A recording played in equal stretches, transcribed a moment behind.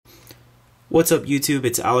What's up YouTube,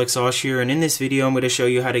 it's Alex Osh here, and in this video I'm going to show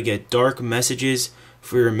you how to get dark messages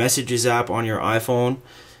for your Messages app on your iPhone.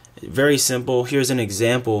 Very simple. Here's an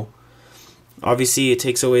example. Obviously it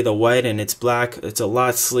takes away the white and it's black. It's a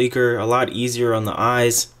lot sleeker, a lot easier on the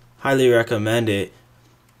eyes. Highly recommend it.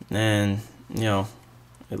 And you know,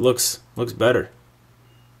 it looks better.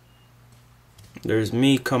 There's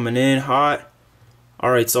me coming in hot.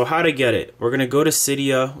 Alright, so how to get it. We're going to go to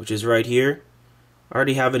Cydia, which is right here. I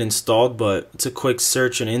already have it installed, but it's a quick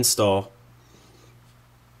search and install.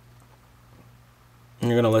 And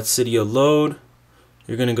you're going to let Cydia load.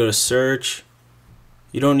 You're going to go to search.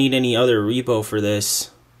 You don't need any other repo for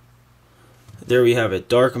this. There we have it,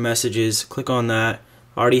 DarkMessages. Click on that.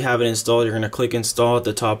 I already have it installed. You're going to click install at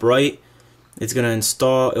the top right. It's going to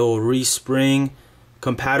install. It will respring,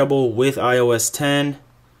 compatible with iOS 10.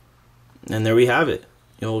 And there we have it.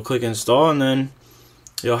 You'll click install and then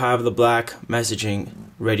you'll have the black messaging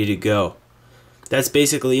ready to go. That's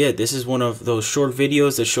basically it. This is one of those short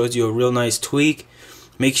videos that shows you a real nice tweak.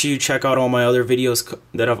 Make sure you check out all my other videos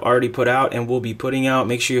that I've already put out and will be putting out.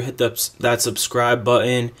 Make sure you hit that subscribe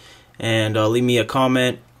button and leave me a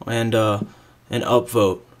comment and an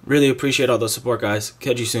upvote. Really appreciate all the support, guys.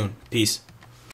 Catch you soon. Peace.